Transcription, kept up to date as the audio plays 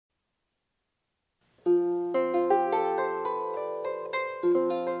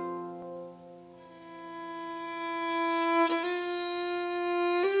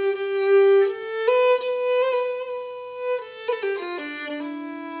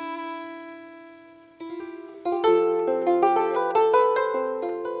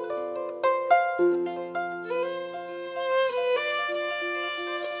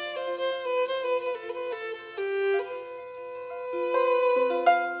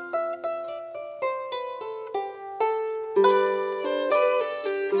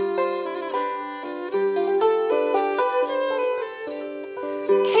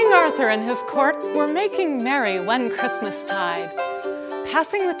and his court were making merry one Christmastide,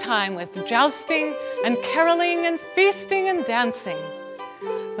 passing the time with jousting and caroling and feasting and dancing.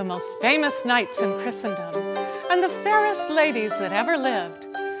 The most famous knights in Christendom, and the fairest ladies that ever lived,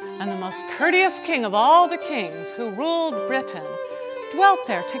 and the most courteous king of all the kings who ruled Britain, dwelt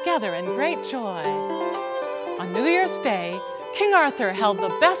there together in great joy. On New Year's Day, King Arthur held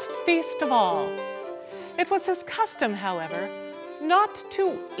the best feast of all. It was his custom, however, not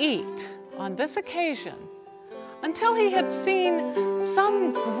to eat on this occasion until he had seen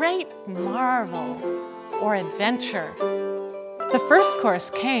some great marvel or adventure. The first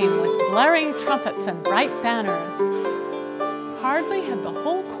course came with blaring trumpets and bright banners. Hardly had the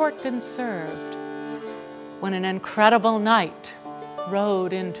whole court been served when an incredible knight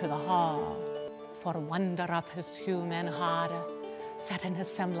rode into the hall. For wonder of his human hade, set in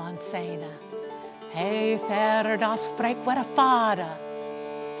his semblance sene, hey fair das frekere fade,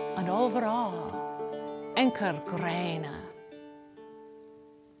 and over all, enker grene.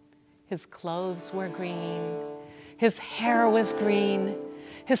 His clothes were green, his hair was green,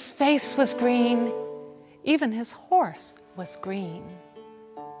 his face was green, even his horse was green.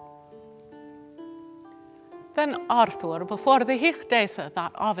 Then Arthur before the hicht deze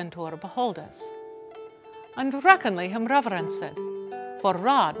that aventure beholdes, and reckonly him reverenced, for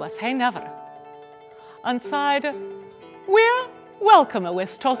rod was he never, and sighed, "We're welcome a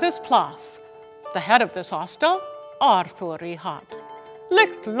wist to this place. The head of this hostel, Arthur he had,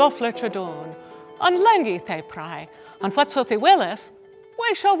 licht lofliche doen, and lengi they pry, and what so they will is,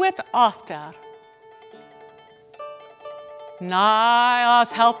 we shall wit after." "Nay,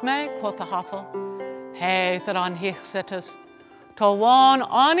 as help me," quoth the hoffel, "hey that on hich sitters, to one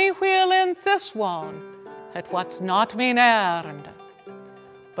any wheel in this one, it what's not mine errand.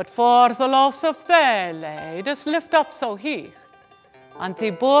 But for the loss of thy ladies lift up so hich, and the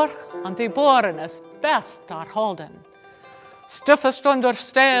burg and the borenes best are holden. Stiffest under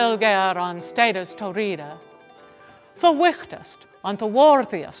stelgear on stades to ride. The wichtest and the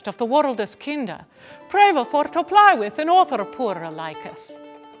worthiest of the world's kinder, prave for to ply with in other poor likes.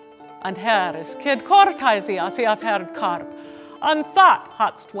 And here is kid courtesy as I have heard carp, and that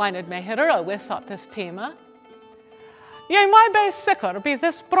hadst wined me here a wiss at this time. Ye might be sicker be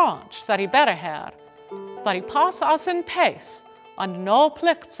this branch that he better here, that he pass us in pace, and no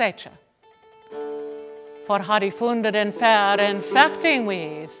plicht seche. For had he funded in fair infecting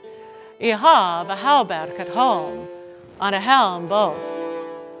ways, he have a hauberk at home, and a helm both,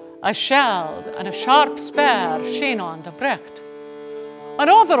 a shield and a sharp spear sheen on the bricht, and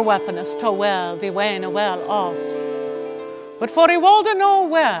other weapons to well the wane well us. But for he wolde know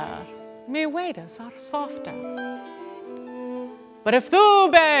where, me wages are softer. But if thou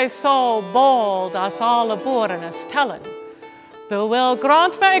be so bold as all the boeren is telling, thou will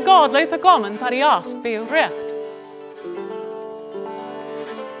grant me godly the gomen that he ask be recht.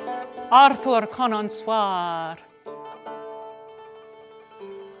 Arthur kon on swear,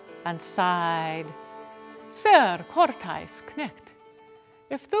 and sighed, "Sir Cortais knecht,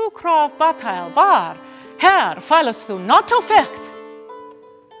 if thou crave battle bar, here feilest thou not to fecht."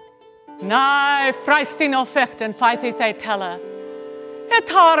 "Nay, freist thee no fecht, and fight thee they telle. It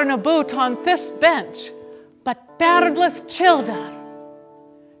are in a boot on this bench, but beardless childer.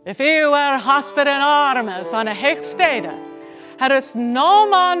 If he were hospit in armes on a hecht stede, had is no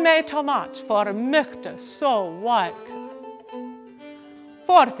man made to much for michte so wike.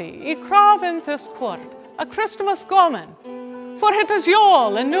 For thee, I crave in this court a Christmas gomen, for it is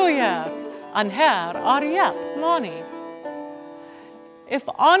Yule and New Year, and here are yet money. If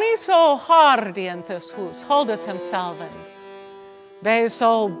any so hardy in this house holdes himself in, be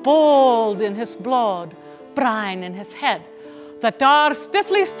so bold in his blood, brine in his head, that dar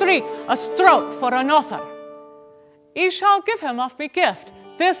stiffly streak a stroke for another, I shall give him of me gift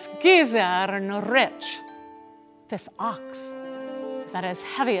this geezer rich, this ox that is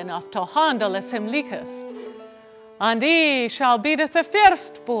heavy enough to handle as him likes, and he shall be the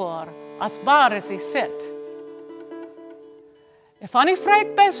first boor as bar as he sit. If any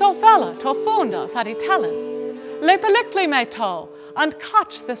freak be so fella to funda that he tellin, leap lichtly me toe, and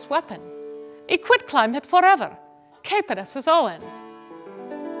catch this weapon. He quit climb it forever, keep it as his own.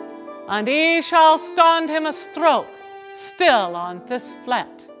 And he shall stand him a stroke, still on this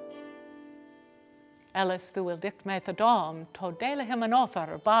flat. Else thou will dict me the dom to dale him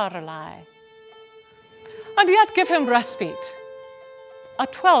another barley. And yet give him respite, a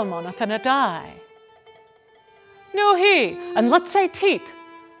 12-month and a die. Nu he, and let's say teat,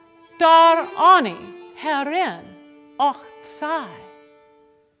 dar ani herein ocht sai.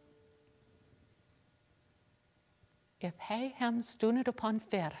 If he him stooned upon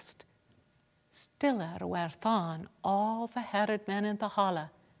first, Stiller were thon all the herod men in the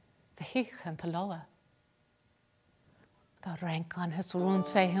holle, the hich and the lower. The rank on his rune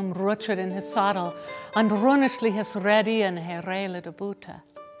say him rutched in his saddle, and runnishly his ready and he railed a boota.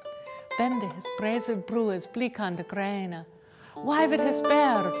 Bende his brazen brewers bleak on the grain, wived his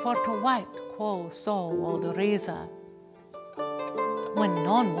beard for to white, quo so old Reza. When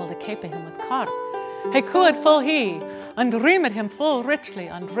none will cape him with carp, he could full he, and reamed him full richly,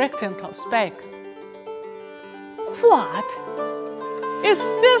 and richt him to spake. What? Is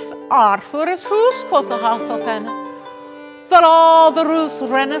this Arthur's house, quoth the Halfothen, that all the roos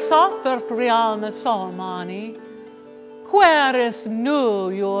rennes off their realm is so many? Where is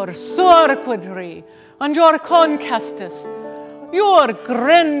nu your sorquidry, and your concestus, your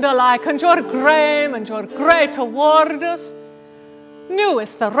grindelike, and your grame, and your great awards? Nu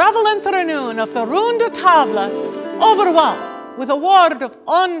is the revel internoon of the runde table overwhelmed with a word of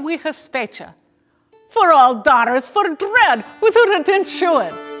unweige speech. For all daughters for dread, without a dint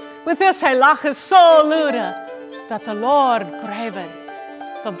shewed. With this he laches so lude, that the Lord graved.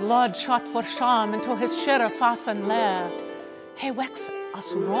 The blood shot for sham into his Shira fasten lair. He wex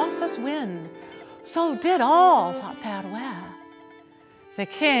as wroth as wind, so did all that there were. The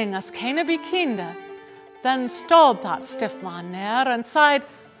king as canna be kinder, then stod that stiff man near and sighed,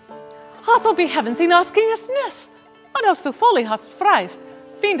 Hathel be heaven thee asking us nis, and as thou fully hast freist,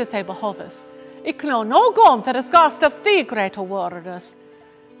 fiendeth they behoves. Ik know no gom that is gast of thee great awardus.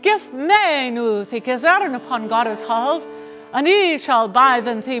 Give me nu thee gezern upon God's halve, and he shall buy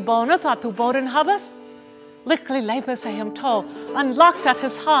than thee boneth that thou boden habest. Lickly labors I him toe, and locked at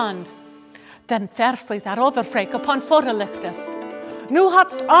his hand. Then firstly that other frake upon footelichtus. Nu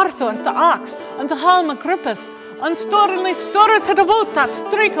hadst Arthur the ox, and the helm Agrippus, and storenly stores het about that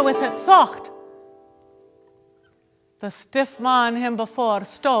streake with it zocht. The stiff man him before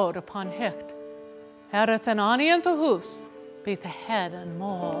stowed upon hicht. Hereth an anie in the house, be the head and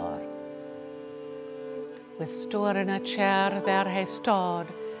more. With store in a chair there he stod,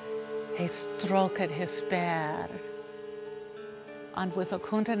 he stroked his beard, and with a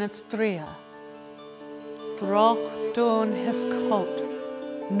countenance drea, drocht down his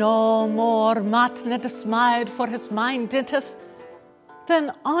coat, no more matne dismayed for his mind dintus,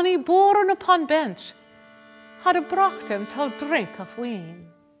 than anie born upon bench, had bracht him to drink of wine.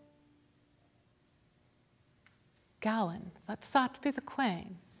 Gawain, that sat be the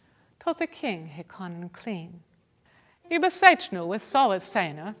queen, to the king he con clean. He besage nu with so as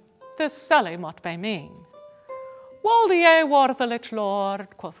sayne, this silly mot be mean. Wolde ye worthlich lord,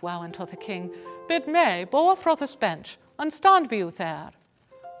 quoth Gawain to the king, bid me bow fro this bench, and stand be you there,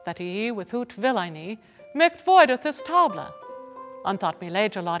 that he without villainy make void of this table, and that me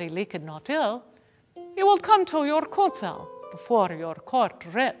lage lady leaked not ill, he will come to your council before your court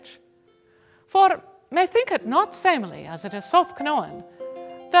rich. For may think it not samely as it is soth known,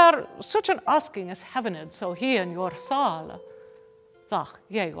 there such an asking is heavened, so he in your saal. Though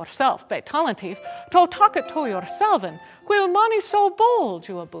ye yourself be talentive, to talk it to yourselven, while money so bold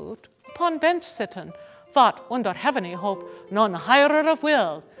you about, upon bench sitten, that under heavenly hope none higher of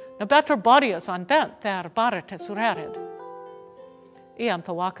will, no better body is on bent there barret is rared. I am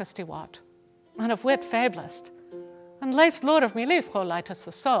the walkest wat, and of wit fablest, and least lord of me leaf ho lightest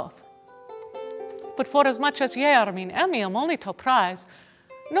the south. But for as much as ye are mean Emmy am only to prize,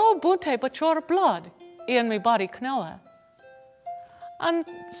 no bunte but your blood, in me body knowe. And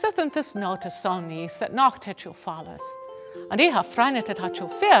sithen this notice so niece that nocht het you follows, and he have freinet it at you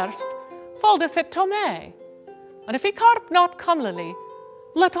first, foldeth it to me. And if he carp not comelily,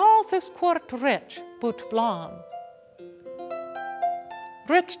 let all this court rich but blom.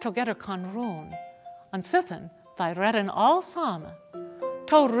 Rich together con rune, and sithen thy redden all same,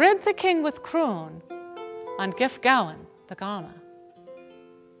 to rid the king with croon, and give Gawain the gama.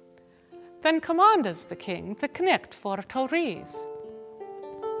 Then commandes the king the knecht for to rise,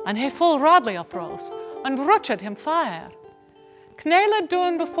 and he full rodly uprose, and rutched him fire. Knele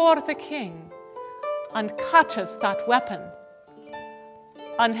doon before the king, and catches that weapon,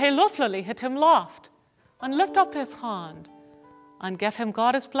 and he luftily hit him loft, and lift up his hand, and gave him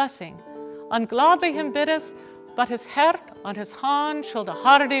God's blessing, and gladly him biddeth, but his heart and his hand should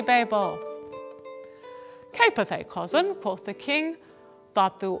hardy be both. Capeth they, cousin, quoth the king,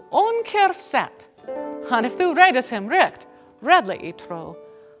 that thou uncaref set, and if thou raidest him richt, redly he true,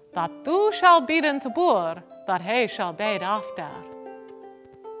 that thou shall beaten the boor, that he shall bade after.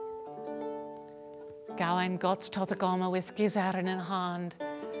 Gawain gots to the goma with Zaerr in hand,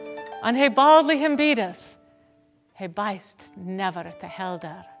 and he boldly him beateth, he bist never the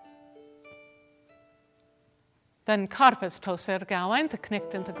helder. Then carpus to Sir Gawain the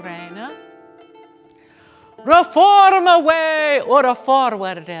knicht in the graine, reform away or a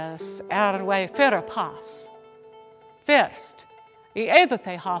forward is, way fyrre pass. First, I eideth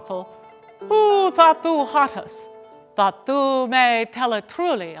ei hafel, who that thou hattest, that thou may tell it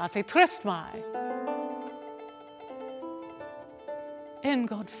truly as I trist my. In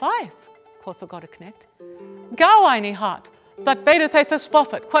good faith, quoth the Gothic knecht, Gawain I hat, that badeth ei this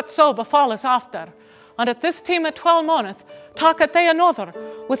buffet, what so befalleth after, and at this time at 12 month, talketh they another,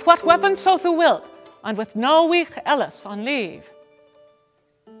 with what weapon so thou wilt, and with no week else on leave.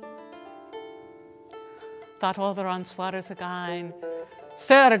 That other answers again,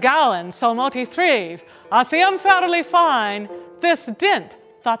 Sir Gawain, so mote he thrive, as I am fairly fine, this dint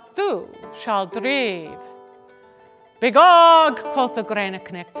that thou shalt drive. Begog, quoth the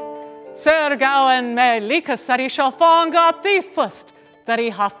Greineknecht, Sir Gawain may leakest that he shall find God thee first, that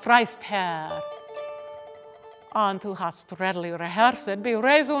he hath freist hair. And thou hast readily rehearsed, be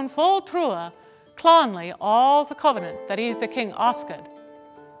reason full true, clanly all the covenant that he the king asked.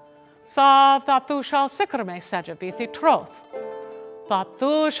 Sav that thou shalt sicker me sedge be thee troth, that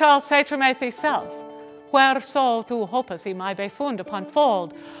thou shalt say to me thyself, whereso thou hopest he may be found upon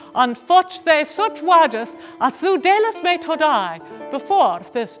fold, and fetch they such wages as thou dalest me to die before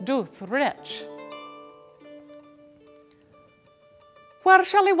this doth rich. Where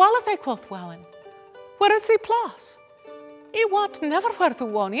shall he walleth they, quoth Gawain? Where is the place? I wot never where thou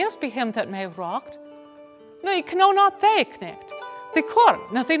woniest be him that may have rocked. Nay, know not they, knecht, the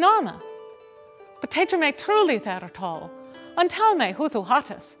court, nor the name. But take me truly there at all, and tell me who thou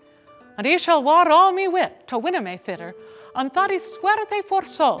hattest, and he shall war all me wit to win me thither, and that he sweareth they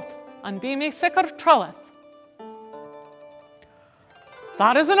forsooth, and be me sicker troweth.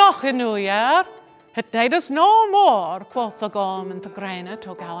 That is enough in New Year. It needeth no more, quoth the Gom and the Graine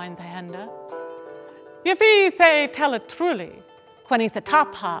to Gawain the Hende. If they tell it truly, when he the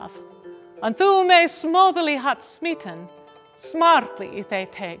top half, and thou may smoothly hat smeten, smartly they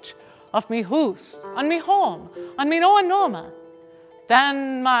take of me house, and me home, and me no nome,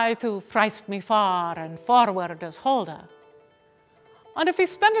 then may thou freist me far and forward as holder. And if he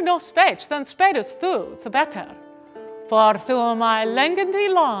spend no speech, then spedest thou the better, for thou my lengen thee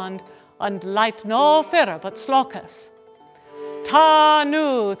land, and light no fear but slocus. Ta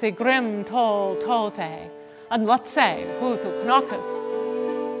nu the grim toll to they, and let say who thou knockest.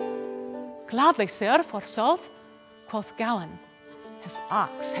 Gladly, sir, forsooth, quoth Gawain, his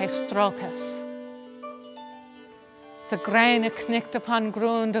ox he strokes. The grain knicked upon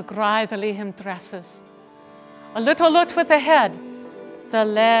ground a grithily him dresses. A little lut with the head, the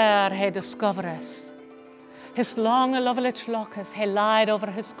lair he discovereth. His long lovelich locks he lied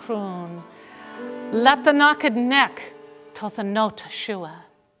over his croon. Let the knocked neck to the note shua.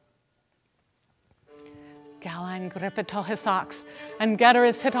 Gawain gripped to his ox, and gather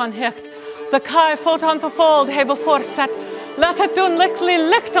his hit on hicht. The kai foot on the fold he before set, let it done lickly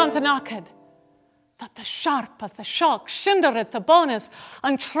licked on the knocked. That the sharp of the shock shindered the bonus,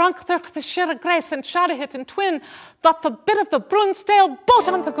 and trunk thirk the Shira grace and shadda hit and twin, that the bit of the brunstale boat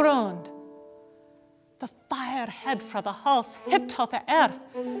on the ground. The fire head fra the hulse hit to the earth,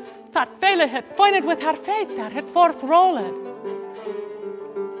 that Vielle hit pointed with her fate there hit forth rolled.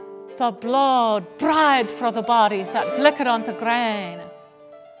 The blood bride fra the body that flickered on the grain.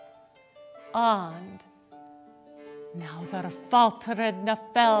 And now there faltered na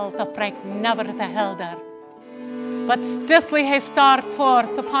fell the frank never the helder. But stiffly he start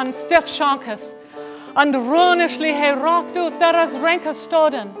forth upon stiff shankes, and runishly he rocked out there as rank as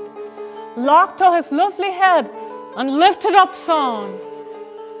stoden, locked to his lovely head, and lifted up soon.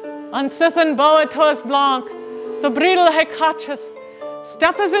 And sithen bowed to his blank, the bridle he catches,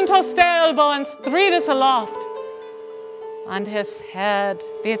 steppes into stable and streedes aloft. And his head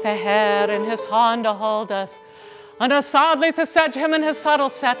beat the hair in his hand to hold us, and as sadly to set him in his saddle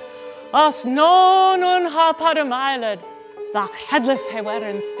set, as no nun hap had him eyelid, that headless he were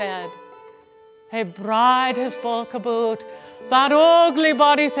instead. He bride his bulk about, that ugly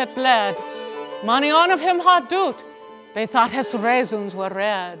body that bled. Many on of him had doot, they thought his raisins were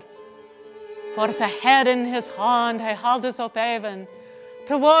red. For the head in his hand he held us up even,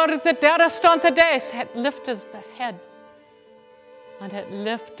 toward the dearest on the days it lifted the head. And it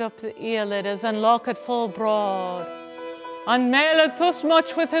lift up the earlids and look it full broad, and mailed thus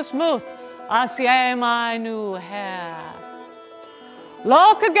much with his mouth as ye my new hair.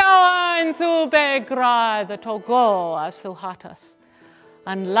 Look a Gawain thou be gry that to go as thou hattest,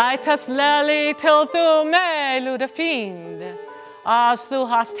 and light us lily till thou may lude a fiend, as thou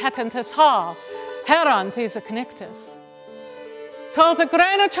hast hetten his hall, heron these a connectus. Till the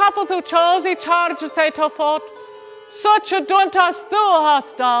grain of chapel thou chose, he charged they to foot, such a dunt as thou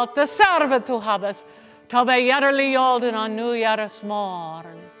hast dealt, deserved to habest, to be yerly olden on New Year's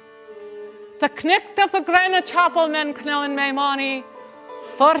morn. The knicht of the Grena Chapel men knowing me money,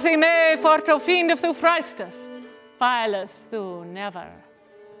 for thee may, for to fiend if thou freistest, filest thou never.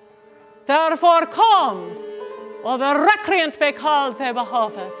 Therefore come, or the recreant be called they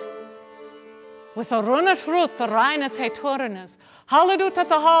behovest. With the runnet root, the Rhinus he turnus, hallowed out at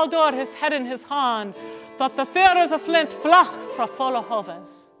the hall door, his head in his hand, that the fear of the flint flach fra full of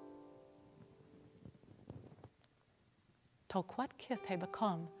hovers. Till what kith he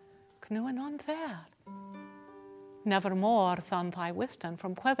become, cnoeing on there, never more than thy wisdom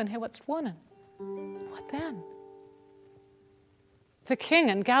from whether he wast wonnen. What then? The king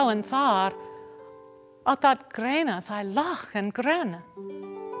and Gawain thought, at that grena thy lach and gren.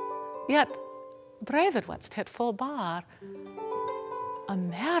 Yet brave it wast hit full bar, a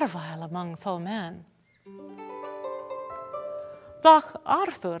merveil among tho men. Thach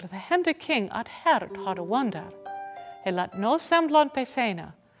Arthur, the hende king at Harp had a wonder. He let no semblant be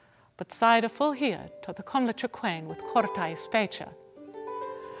sena, but sighed a full hear to the cumliche quain with cortai specha.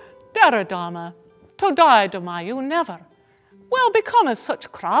 Dere dame, to die do my you never. Well becometh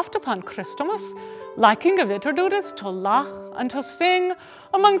such craft upon Christmas, liking of itterdudes to lach and to sing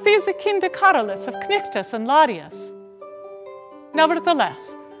among these kinde perilous of Knictus and Larius.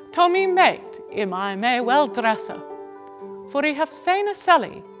 Nevertheless, to me mate, im I may well dresse, for he have seen a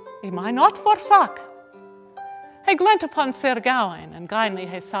selly, im I not forsak. He glent upon Sir Gawain, and kindly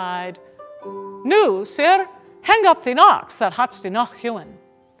he sighed, "Nu, sir, hang up thine ox that hadst thee noch hewen."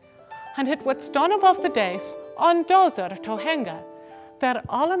 And it was done above the days on dozer to henge, there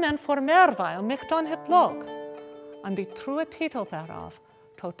alle men for merveil micht on het log, and the true title thereof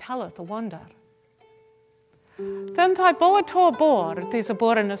to telleth the wonder. Then they bowed to a board, these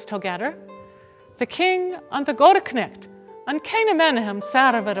aborenes together, the king and the godeknecht, and keine men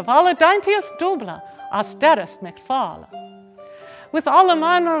served of alle daintiest double, as derest micht fall, with alle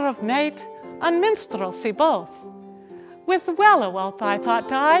manner of mate and minstrelsy both, with well a wealth I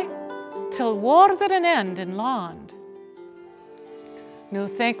thought I, till war that an end in land. Nu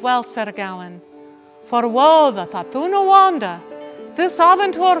think well, Sir Gawain, for woe that thou no wonder, this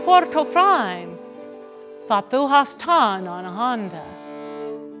aventure for to find, that thou hast ta'en on a honda.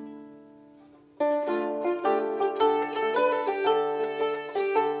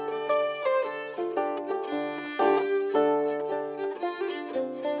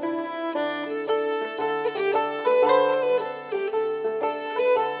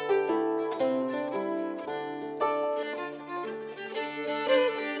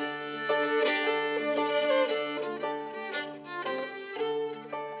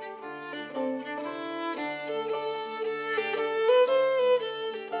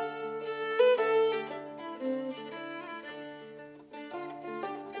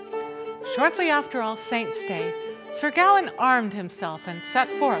 Shortly after All Saints' Day, Sir Gawain armed himself and set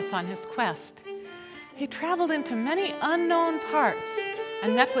forth on his quest. He traveled into many unknown parts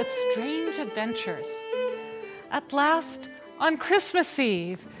and met with strange adventures. At last, on Christmas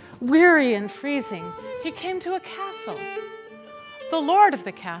Eve, weary and freezing, he came to a castle. The lord of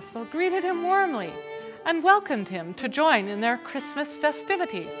the castle greeted him warmly and welcomed him to join in their Christmas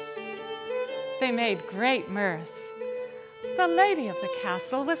festivities. They made great mirth. The lady of the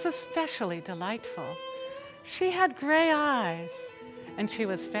castle was especially delightful. She had gray eyes, and she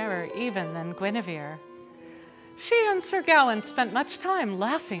was fairer even than Guinevere. She and Sir Gawain spent much time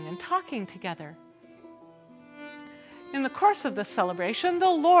laughing and talking together. In the course of the celebration, the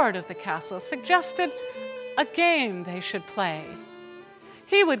lord of the castle suggested a game they should play.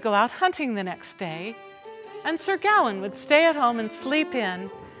 He would go out hunting the next day, and Sir Gawain would stay at home and sleep in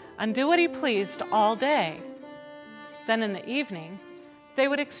and do what he pleased all day. Then in the evening, they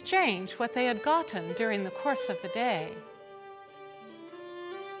would exchange what they had gotten during the course of the day.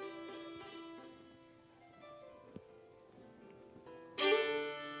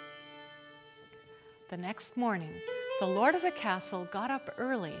 The next morning, the lord of the castle got up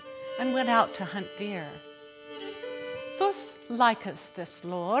early and went out to hunt deer. Thus likest this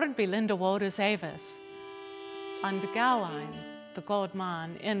lord Belinda Wodas Avis, and Gawain, the god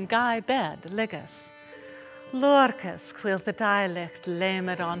man, in guy bed liggus. Lorcus quil the dialect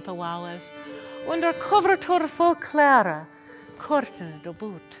lamed on the wowas, under coverture full clara, curtained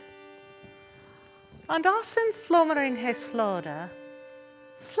about. And as in slumbering he slowed,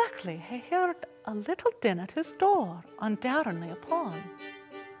 slackly he heard a little din at his door, undoubtedly upon.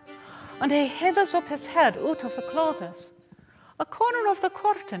 And he heaves up his head out of the clothes. A corner of the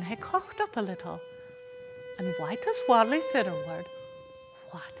curtain he cocked up a little, and white as warly thitherward,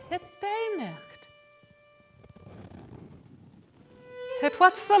 what it be nicht? It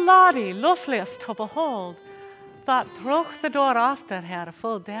was the laddie loveliest to behold, that broke the door after her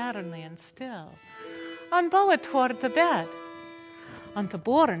full daringly and still, and bowed toward the bed. And the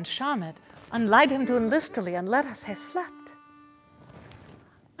boren shamed, and laid him down listily, and let us hae slept.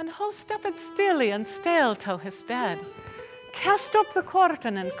 And ho stepped stilly and stale to his bed, cast up the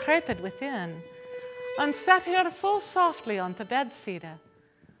curtain and craped within, and sat here full softly on the bedside,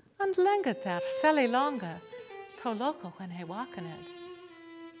 and lingered there silly longer, to look when he wakened.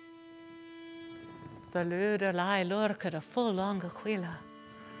 The luder lie lurked a full longer while,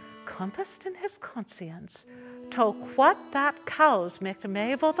 compassed in his conscience, to what that cows make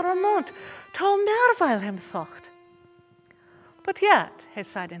me other amount, to merveil him thought. But yet, he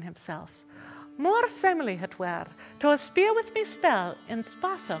said in himself, more seemly it were, to spear with me spell in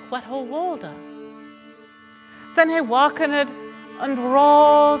spassa what ho wolde. Then he wakened and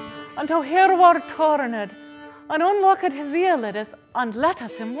rolled, and to herward turned, and unlocked his earlids, and let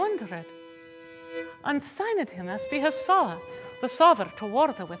us him wondered, and signed him as be his saw, the sover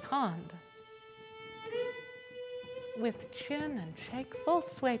toward her with hand. With chin and cheek full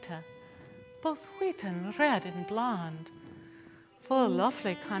sweeter, both wheat and red and blonde, full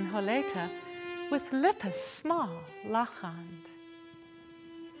lovely conholata, with lippes small lachand.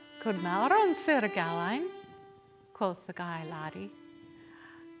 Good morrow, Sir Gawain, quoth the guy laddie.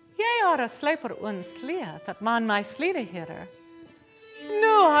 Ye are a sleeper unslee, that man my sleede here.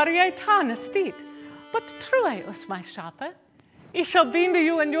 No are ye tan esteet, but true I us my shappe. I shall bind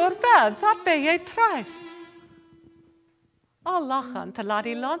you in your bed, that be ye trist. All lachand the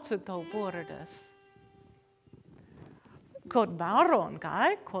laddie lanced thou boordus. Good morrow,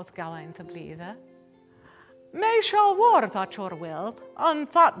 guy, quoth Gawain the bleede. May shall war that your will, and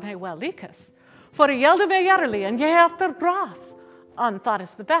that may well leakes. For ye yelde me yearly, and ye after grass, and that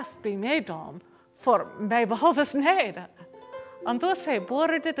is the best be made on, for may behoves need. And thus he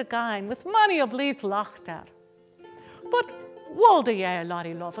boarded again with many a bleed laughter. But wolde ye,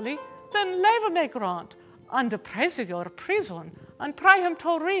 laddie lovely, then leave me grant, and praise your prison, and pray him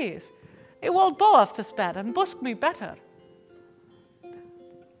to rise. He will bow off this bed, and busk me better.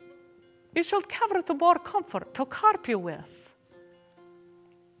 You shall cover the more comfort to carp you with.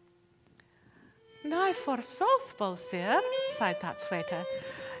 Nay, forsooth, Baltzell, sighed that sweeter,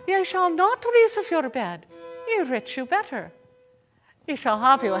 ye shall not rise of your bed, ye rich you better. Ye shall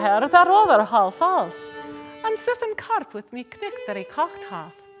have your hair that other half false, and sit and carp with me knick that he cocked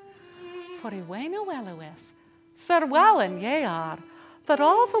hath. For he wane well awis, Sir Wellan ye are, that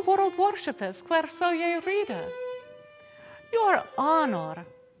all the world worship is whereso ye reade. Your honour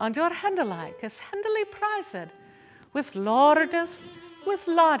and your hendelike is hendely prized, with lordes, with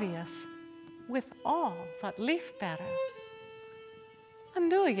ladies, with all that leaf bearer. And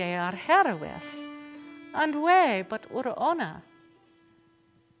nu ye are heroes, and we but ur honor.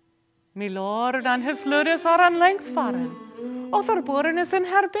 My lord and his ludes are on length farin, other boeren is in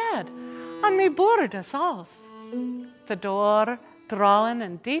her bed, and me board is als. The door drawn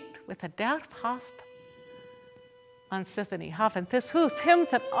and deep with a dark hasp. And sithen he haven't this house him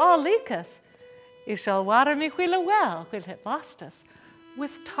that all leakes, he shall water me while well, while it lasteth,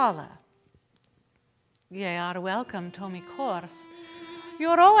 with talla. Ye are welcome to me course,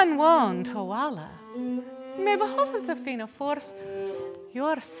 your own wone to walla. May behoves a fine force,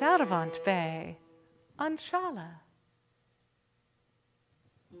 your servant be, and shalla.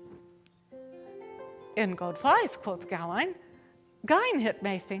 In good faith, quoth Gawain, Gain hit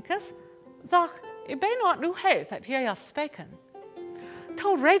may thinkes, that it be not new hay that ye have spoken.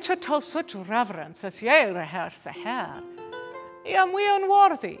 To Rachel to such reverence as ye rehearse a hair, I am we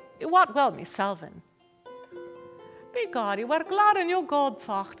unworthy, I wot well me selvin. Be God, I were glad in your god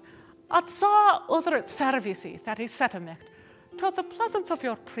thought, at saw other at service that he set a micht, to the pleasance of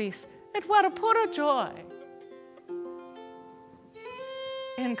your priest, it were a pure joy.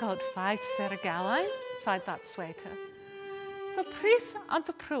 In good faith, Sir Gawain, sighed that sweeter, the priest and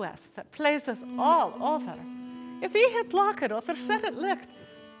the prowess that pleases all other, if he had locked or set it licht,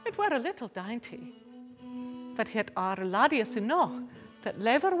 it were a little dainty. But yet our ladies enough that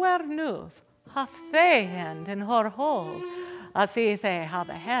lever were nuve, hath they hand in her hold, as if they have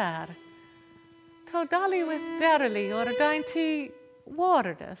a hair. To dally with derily or dainty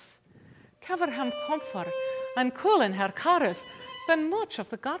warders, cover him comfort and cool in her carres, than much of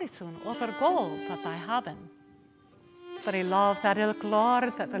the garrison over gold that I haben. For I love that ilk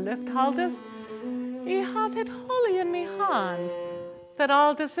lord that the lift holders, I have it wholly in me hand, that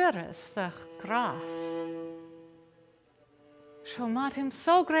all desirous the grass. Shall mat him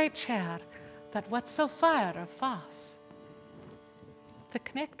so great cheer, that what so fire of fass. The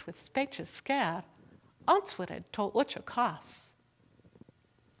knecht with speeches scare, answered to uch a cass.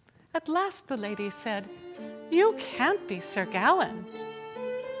 At last the lady said, "You can't be Sir Gawain."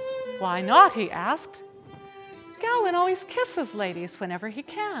 "Why not?" he asked. "Gawain always kisses ladies whenever he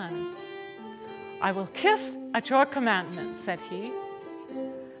can." "I will kiss at your commandment," said he.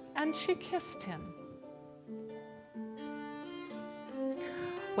 And she kissed him.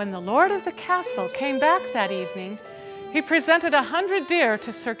 When the lord of the castle came back that evening, he presented 100 deer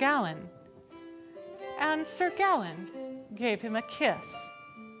to Sir Gawain, and Sir Gawain gave him a kiss.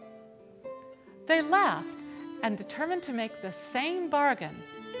 They laughed and determined to make the same bargain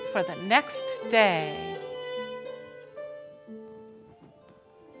for the next day.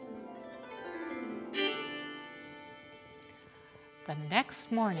 The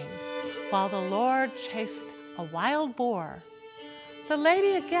next morning, while the lord chased a wild boar, the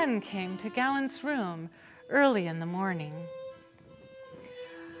lady again came to Gawain's room early in the morning.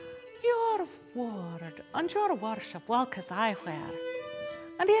 "Your word and your worship welk as I wear,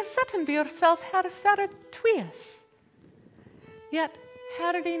 and ye have sitten by yourself her Zaerr twice. Yet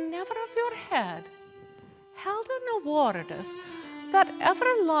heard ye never of your head, held no worders that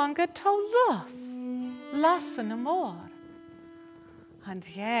ever longed to love, less and more. And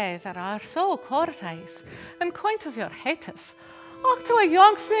ye that are so courteous, and quaint of your hates, ought to a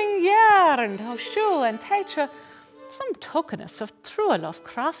young thing yearn to show and teach some tokenness of true love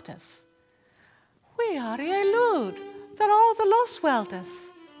craftes. We are ye lewd that all the loss weldes,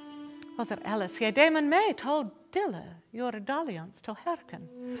 other else ye daemon may to dille your dalliance to hearken.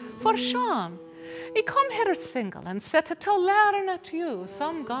 For shame, ye come here single and set to learn at you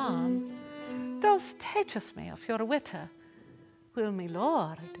some gam. Thus teaches me of your witte, will my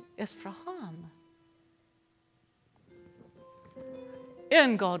lord is fra home."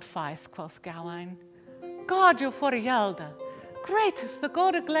 "In God faith," quoth Gawain, "God you for yelde, great is the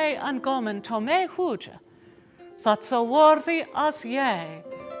God of glay and gomen to me huge, that so worthy as ye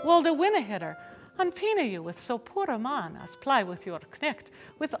will the winne hitter and pine you with so poor a man as ply with your knecht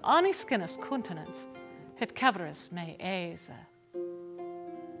with any skinnes countenance, it keveris me ease.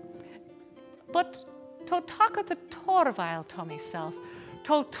 But to talk of the torvile to myself,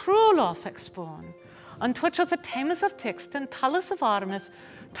 to true love expone, and twitch of the tames of text and talus of armes,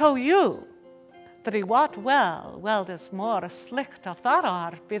 to you, that he wot well is more slicht of that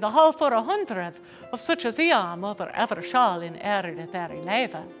art, be the whole for 100 of such as he am, other ever shall in hereditary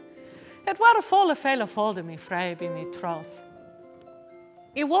leven. It were a full fele folde me frey be me troth.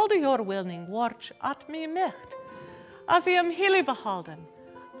 I wolde your willing watch at me micht, as I am hilly beholden,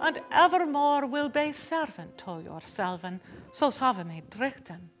 and evermore will be servant to yourselven, so save me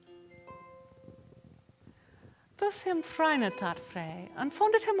drichten. Thus him freinet that frey, and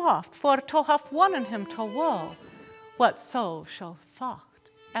funded him oft, for to have wonnen him to woe, what so shall thought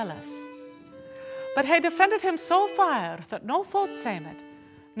else. But he defended him so fire, that no fault samed,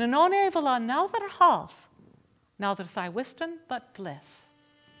 no non evil on neither half, neither thy wisdom but bliss.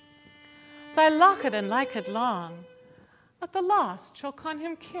 Thy locked and liked long, at the last shall con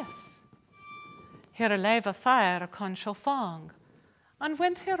him kiss. Here lave a fire con shall fong, and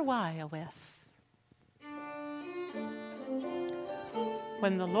went here why a wis.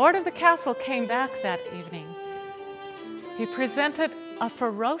 When the lord of the castle came back that evening, he presented a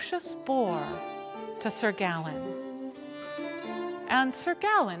ferocious boar to Sir Gawain, and Sir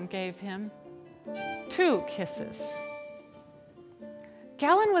Gawain gave him 2 kisses.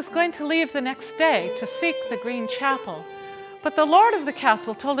 Gawain was going to leave the next day to seek the Green Chapel, but the lord of the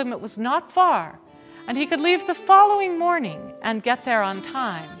castle told him it was not far, and he could leave the following morning and get there on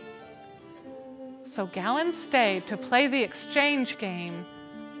time. So Gawain stayed to play the exchange game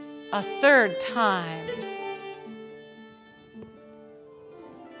a 3rd time.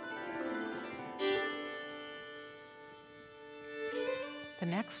 The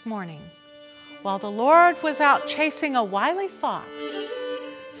next morning, while the lord was out chasing a wily fox,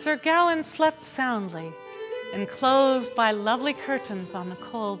 Sir Gawain slept soundly, enclosed by lovely curtains on the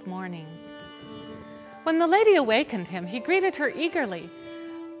cold morning. When the lady awakened him, he greeted her eagerly,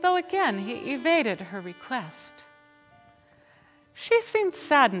 though again he evaded her request. She seemed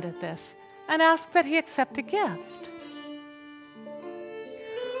saddened at this and asked that he accept a gift.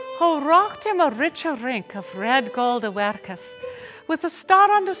 Ho rocked him a richer rink of red gold werkes, with a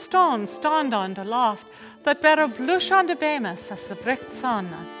star on the stone stand on the loft, that bare a blush on the bemis as the bricht sun.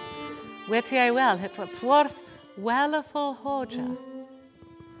 Wit ye well, it was worth well a full hoja.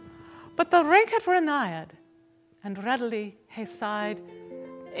 But the rink had renighed, and readily he sighed,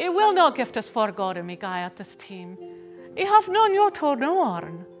 "I will no gift us for God me guy at this time. I have none yo to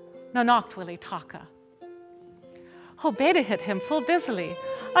norn, no nocht will I taka." Ho bade hit him full busily,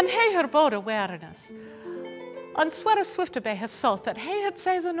 and he her bode awareness. and swear swifter by his soth that he had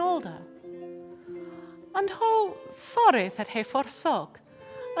says an older. And ho sorry that he forsook,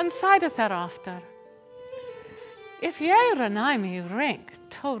 and sideth thereafter. If ye renigh me rink,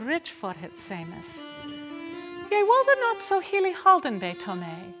 to rich for it samus, ye wolde not so heely halden be to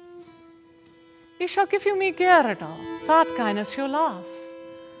me. Ye shall give you me girdle, that gynus you loss.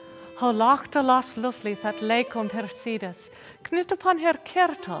 Ho lachte loss lovely that lake om her sedes, knit upon her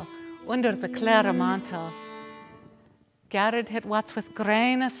kirtle, under the clare mantle. Garred it wats with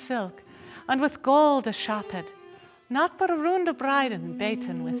grain of silk, and with gold a shopped, not but a round briden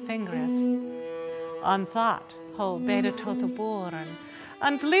baten with fingers. On that, ho bade to the boren,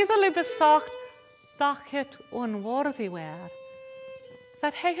 and blithely besocht that it unworthy were,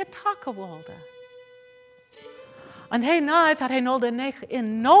 that he had tak a wolde. And he nigh that he nolde nech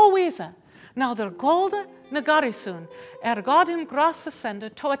in no wise, neither golde ne garrison, God him grass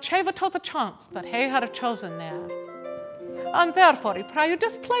ascended to achieve to the chance that he had chosen there. And therefore, I pray you,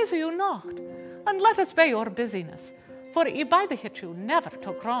 displease you not, and let us be your busyness, for I by the hit you never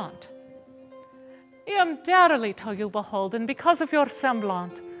to grant. I am dearly to you beholden because of your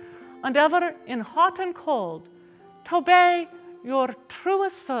semblant, and ever in hot and cold, to be your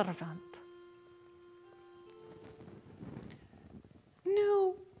truest servant.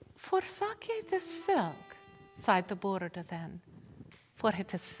 Nu, forsake ye this silk, sighed the boarder then, for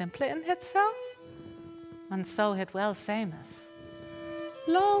it is simple in itself, and so it well sameeth.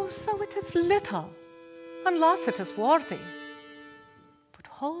 Lo, so it is little, and loss it is worthy. But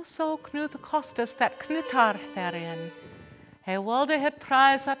whoso knew the costas that knitar therein, he wolde het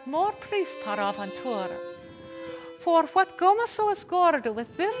prize at more priest par aventure. For what goma so is gorde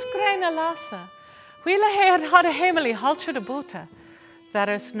with this grain alassa, wheele he had a hemely halche de boote, there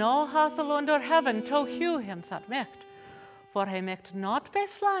is no hathel under heaven to hew him that micht, for he micht not be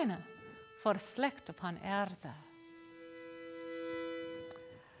sline, for slicht upon earthe.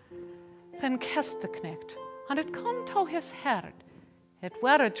 Then kissed the knecht, and it come to his head, it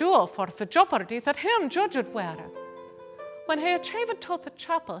were a jewel for the jeopardy that him judged were. When he achieved to the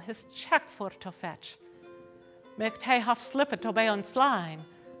chapel his check for to fetch, micht he have slipped to be on sline,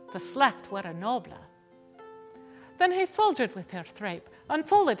 the slecht were a noble. Then he folded with her thrape, and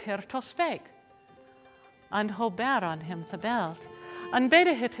folded her to spake, and ho bare on him the belt, and bade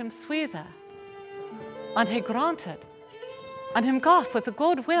hit him swethe, and he granted, and him goff with a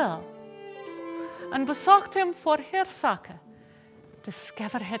good will, and besocht him for her sake,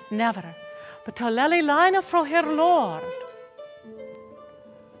 discover it never, but to lely line fro her lord.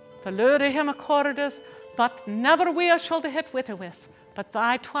 Verlure him accordes, but never we should hit wittewis, but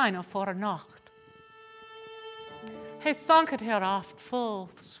thy twine for a nacht. He thanked her oft full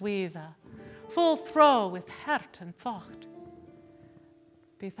swethe, full throw with heart and thought.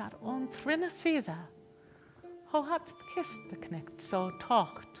 Be that on thrinne seethe, ho hadst kissed the knecht so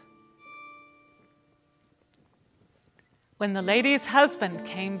talked. When the lady's husband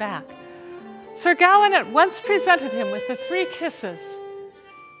came back, Sir Gawain at once presented him with the 3 kisses,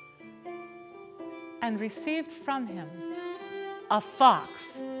 and received from him a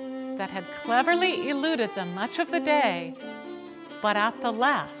fox that had cleverly eluded them much of the day, but at the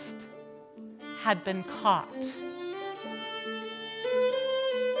last had been caught.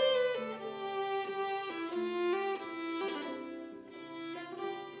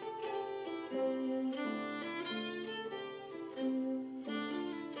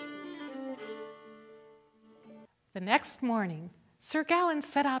 The next morning, Sir Gawain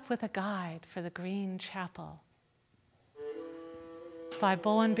set out with a guide for the Green Chapel. Thy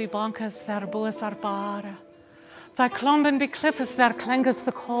bowen be bonkers, their boes are bare. Thy klomben be cliffes, their klingers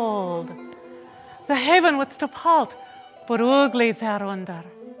the cold. The haven would stop halt, but ugly thereunder.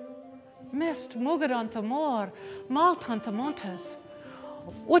 Mist mugged on the moor, malt on the montes.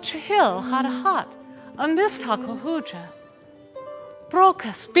 Which hill had a hut, and this tackle hooja. Broke,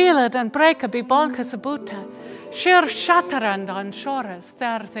 speled, and break be bonkers a boota. Sheer shatterand on shores,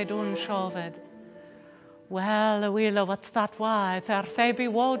 there they done shoved. Well, a wheeler, what's that why, there they be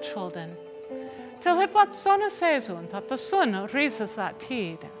woad shulden. Till it what sun says that the sun rises that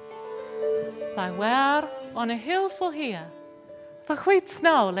tide. Thy were on a hill full here, the wheat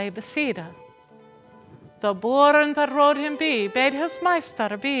snow lay beside her. The boren that rode him be bade his meister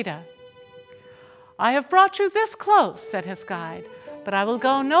abide. I have brought you this close, said his guide, but I will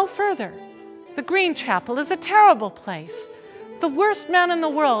go no further. The Green Chapel is a terrible place. The worst man in the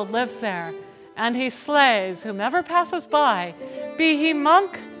world lives there, and he slays whomever passes by, be he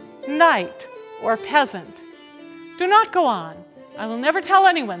monk, knight, or peasant. Do not go on. I will never tell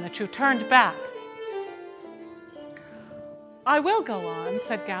anyone that you turned back. I will go on,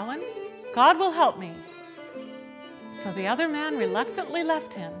 said Gawain. God will help me. So the other man reluctantly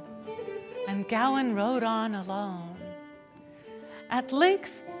left him, and Gawain rode on alone. At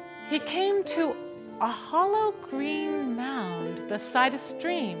length he came to a hollow green mound beside a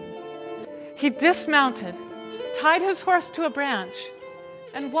stream. He dismounted, tied his horse to a branch,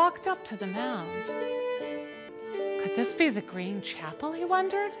 and walked up to the mound. Could this be the green chapel, he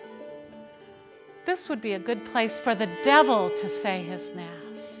wondered? This would be a good place for the devil to say his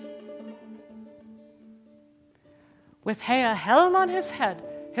mass. With a helm on his head,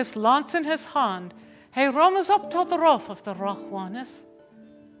 his lance in his hand, he roams up to the roof of the Rochwanis.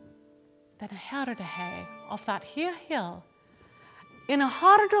 Then I heard of that here hill, in a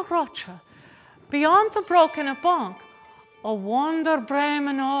harde rocha, beyond the broken bank, a wonder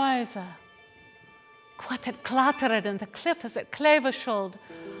breme noise. Quite it clattered in the cliff as it claveshold,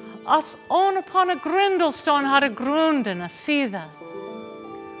 as on upon a grindlestone had a grund in a seether.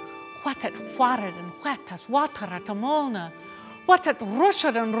 What it wharred and wet as water at a molna, what it rushed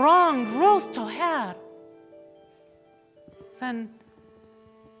and wronged rose to hair. Then,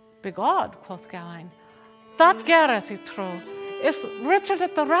 begod, quoth Gawain, that garres he true, is Richard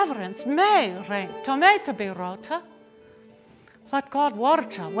at the reverence, may rank to me to be rota. Let God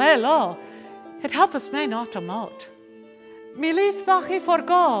watch her, well, oh, it helpeth me not a mote. Me lief though he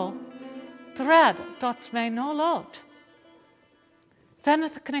forgo, dread dots me no lot. Then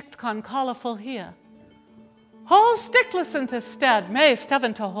at the knicht con colorful here, hold stickless in this stead, may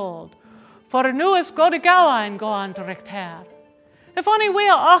steven to hold, for nu is go to Gawain go on direct hair. If only we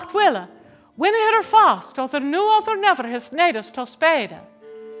are acht wille, win her fast, or nu other never his naders to spade.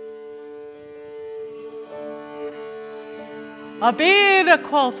 A bead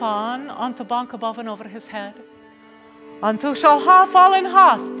quoth on the bank above and over his head, and thou shall have fall in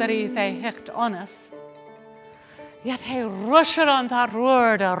hast that he they hicht on us. Yet he rushed on that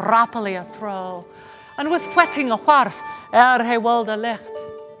word a rapidly a throw, and with wetting a wharf he wold a licht.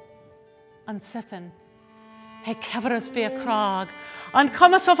 And sithen, he covers be a crag, and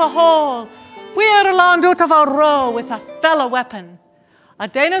cometh of a hole, we're land out of a row with a fellow weapon. A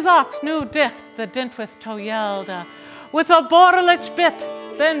Dana's ox new dicht the dint with to yelde, with a borlich bit,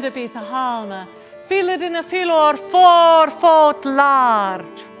 bend the beat the halme, feel it in a filor 4 foot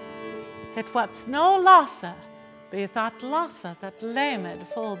large. It what's no losse, be that losse that lamed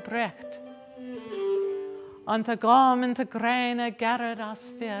full brecht. On the gom in the grain garred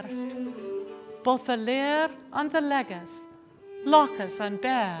us first, both the leer and the leggers, lockers and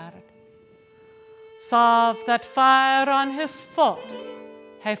bared. Saw that fire on his foot,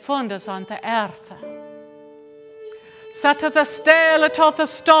 he found us on the earth. Sat to the stale atop the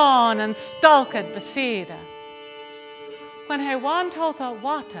stone and stalked beside. When he went to the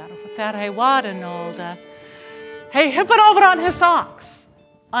water, there he waden older, he hipped over on his ox,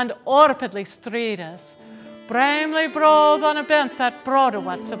 and orpidly streed us, bramely broad on a bent that broader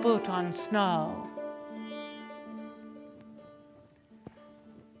what's a boot on snow.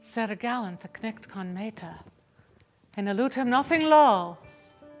 Zaerr gallant the knicht con meta, and elude him nothing low.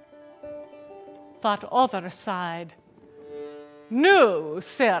 Thought other side, nu,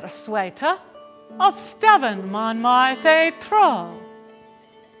 Sir Swaiter, of Steven mon my they trow.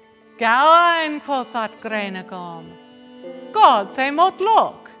 Gawain, quoth that grainagom, God they mote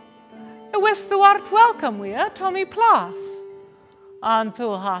look. I wish thou art welcome where to me place. And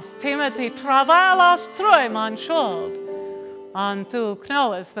thou hast Timothy travail us through mon should. And thou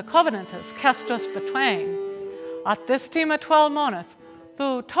knowest the covenanters cast us between. At this time of 12 month,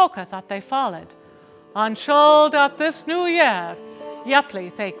 thou toketh that they followed. And should at this new year,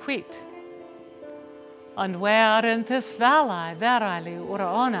 yeply they quit. And where in this valley verily ur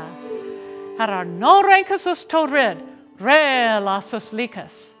honor, there are no rankers us to rid, rail us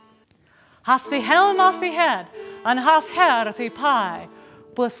leakers. Half the helm off the head, and half hair of the pie,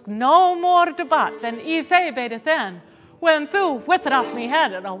 busk no more debat than e they bade then, when thou whipped off me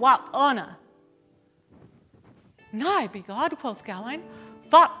head and a wap honor. Nay, begod, quoth Gawain,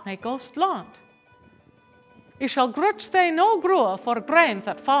 that may ghost launt. He shall grudge they no brewer for grain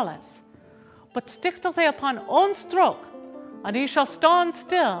that follows, but stick to they upon own stroke, and he shall stand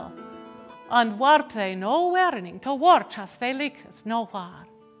still, and warp they no warning to watch as they leak as nowhere.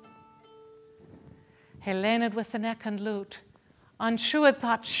 He leaned with the neck and lute, and shewed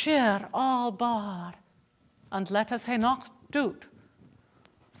that sheer all bar, and let us he not doot,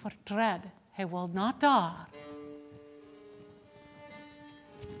 for dread he will not dar.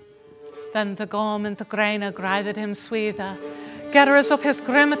 Then the gom and the grainer grided him swether, gathers up his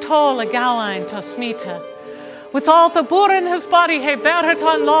grim toll a Gawain to smeete. With all the boor in his body he bare it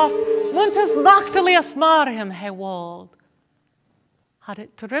on loft, went as machtilius mar him he wold. Had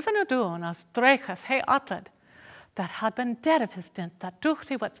it driven a doon as drechas he uttered, that had been dead of his dint, that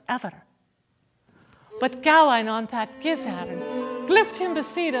duchty was ever. But Gawain on that gizarin, glift him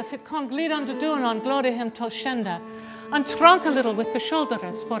beside us, it con glid on to doon on glode him to shenda, and trunk a little with the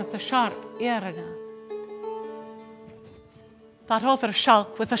shoulders for the sharp earina. That other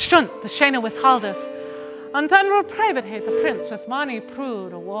shalk with the shunt, the shena with haldus, and then will private hate the prince with many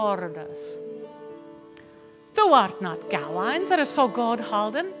prude awardus. Thou art not Gawain that is so good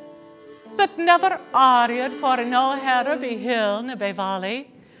halden, that never ariad for no herre be hill ne be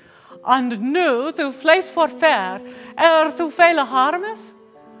valley, and nu thou flees for fair, thou vele harmes?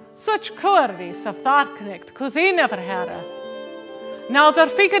 Such courties of that knicht could thee never herre. Now there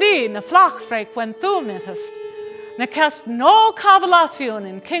figure in a flachfreak when thou mittest, ne cast no cavalation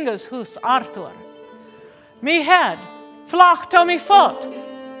in kinges hus Arthur. Me head flach to me foot,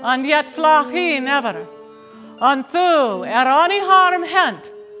 and yet flach he never. And thou any harm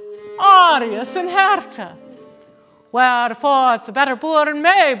hent, Arius in herte. Wherefore the better boeren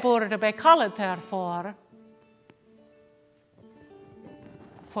may boer to be called therefore.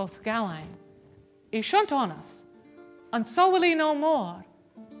 Quoth Gawain, he shunt on us, and so will he no more.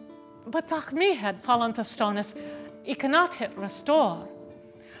 But thach me had fallen to stonus, he cannot hit restore.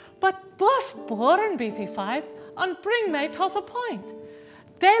 But bust boeren be thee fight, and bring me to the point.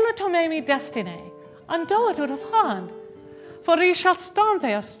 Dale to me destiny, and do it out of hand. For he shall stand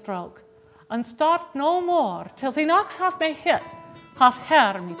there a stroke, and start no more, till the knocks have me hit, have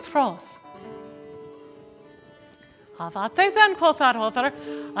her me troth. Have at they then, quoth that other,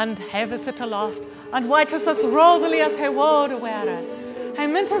 and heaves it aloft, and whites as rothily as he would wear. He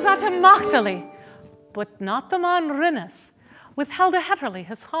mintes at him machtily, but not the man rinnes, withheld heterly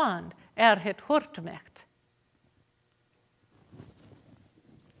his hand, hit hurtmecht.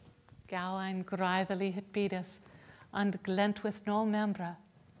 Gawain grithily hit beatus, and glent with no membre,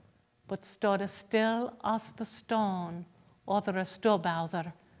 but stood as still as the stone, other a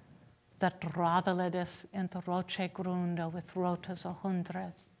stubbouther, that ratheledis in the roche grunda with rotas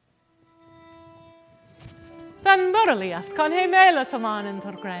 100. Then murliath con he mele the man in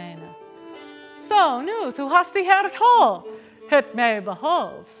the grain. So nu thou hast the hair at all, it may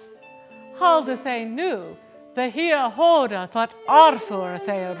behoves. Holdeth they knew, the here hoda that Arthur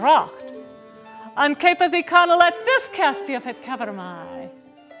they rocked, and capeth thee canna let this castie of it cover my.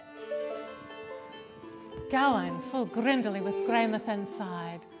 Gawain full grindily with grameth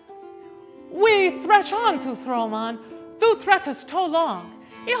inside. We thresh on to Throman, thou threatest too long.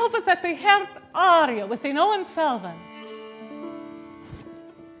 He hopeth that they heard Arya with thee no Selvan.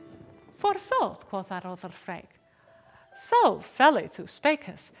 Forsooth, quoth that other frake, so felly thou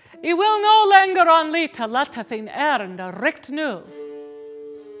spakest, he will no longer on lead to letteth in errand a richt new.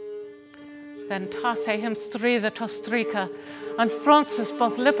 Then toss he him streethe to streeke, and Francis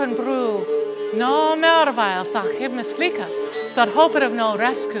both lip and brew, no mervile thach him misleeke, that hoped of no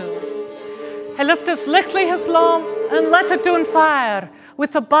rescue. He lifteth lichtly his loam, and let it doon fire,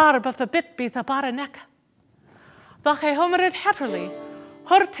 with the barb of the bit be the bare neck. Thach he hummered heterly,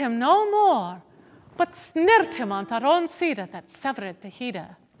 hurt him no more, but snirt him on that own cedar that severed the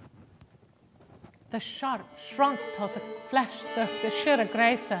header. The sharp shrunk till the flesh the Shira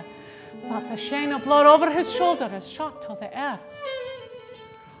grace, that the shane of blood over his shoulder is shot to the air.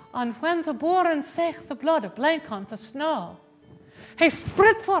 And when the boren sech the blood a blank on the snow, he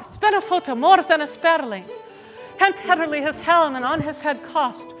sprit forth, sped a foot more than a sparling, hent heavily his helm and on his head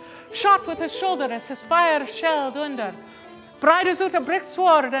cost, shot with his shoulder as his fire shelled under, bright as out a brick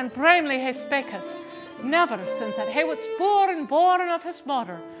sword and bramely he spakes, never since that he was born of his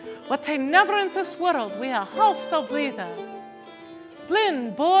mother, but say never in this world we a half so breathe.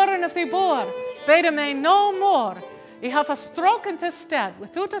 Blind, born of the boar, bade me no more, he have a stroke in this stead,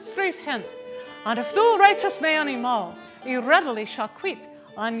 without a strife hint, and if thou righteous me any more, he readily shall quit,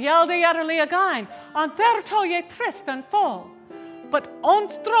 and yell the utterly again, and thereto ye tryst and fall. But on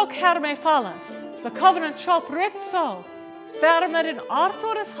stroke her me fallas, the covenant shall break so, fermed in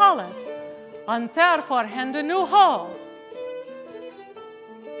Arthur is hallas, and therefore hend a new hall.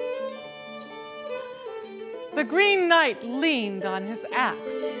 The Green Knight leaned on his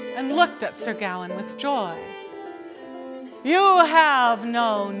axe, and looked at Sir Gawain with joy. You have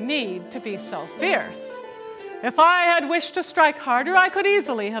no need to be so fierce. If I had wished to strike harder, I could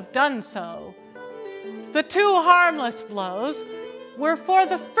easily have done so. The 2 harmless blows were for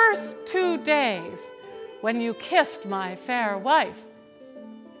the first 2 days, when you kissed my fair wife,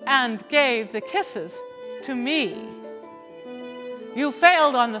 and gave the kisses to me. You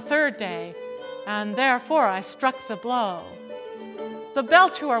failed on the 3rd day, and therefore I struck the blow. The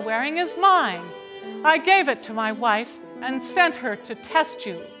belt you are wearing is mine. I gave it to my wife, and sent her to test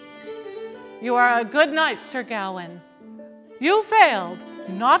you. You are a good knight, Sir Gawain. You failed,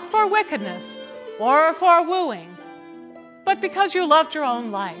 not for wickedness or for wooing, but because you loved your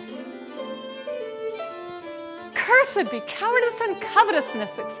own life. Cursed be cowardice and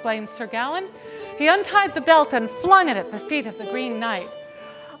covetousness, exclaimed Sir Gawain. He untied the belt and flung it at the feet of the Green Knight.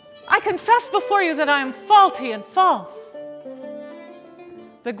 I confess before you that I am faulty and false.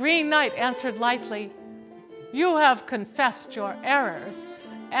 The Green Knight answered lightly, You have confessed your errors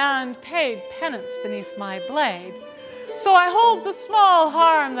and paid penance beneath my blade, so I hold the small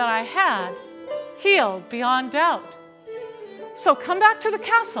harm that I had healed beyond doubt. So come back to the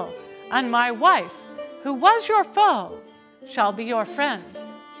castle, and my wife, who was your foe, shall be your friend.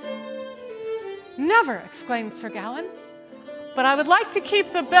 Never, exclaimed Sir Gawain, but I would like to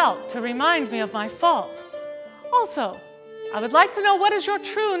keep the belt to remind me of my fault. Also, I would like to know what is your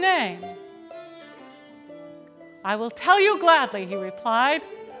true name. I will tell you gladly, he replied.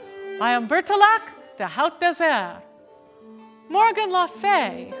 I am Bertilac de Hout de Zaerr. Morgan Le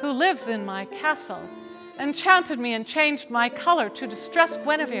Fay, who lives in my castle, enchanted me and changed my color to distress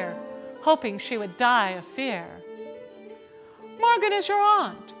Guinevere, hoping she would die of fear. Morgan is your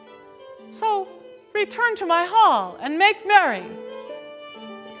aunt, so return to my hall and make merry.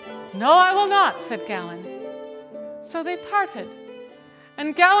 No, I will not, said Gawain. So they parted,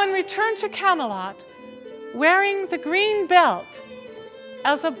 and Gawain returned to Camelot, wearing the green belt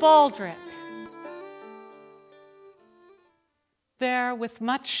as a baldric. There, with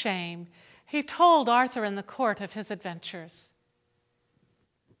much shame, he told Arthur in the court of his adventures.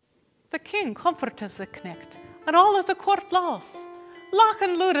 The king comforted the knecht, and all of the court loss.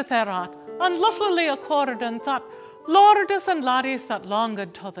 Lachen ludet thereat, and luffily accorded, and thought, lordes and laddies that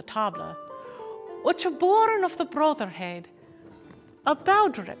longed to the table, which a born of the brotherhood, a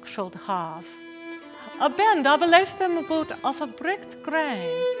baldric should have. A bend I believe them about of a bricked grain,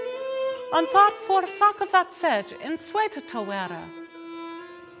 and thought for sack of that sedge in sweated to wear.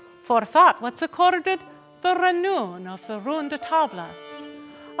 For thought what's accorded the renown of the runde table,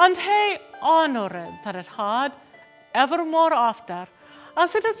 and he honoured that it had ever more after,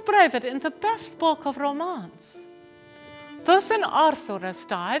 as it is braved in the best book of romance. Thus in Arthur is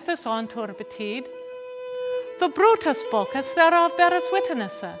died this ontour betide, the Brutus book is thereof bears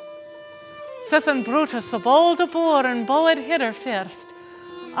witness. Sithen Brutus the bold boor and bowed hither first,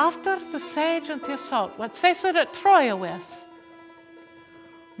 after the siege and the assault, what Caesar at Troia was.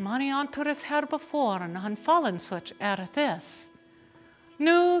 Many onto his hair before, and han fallen such ere this,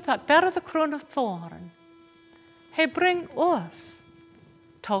 knew that bear the crown of thorn, he bring us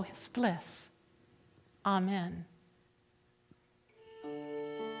to his bliss. Amen.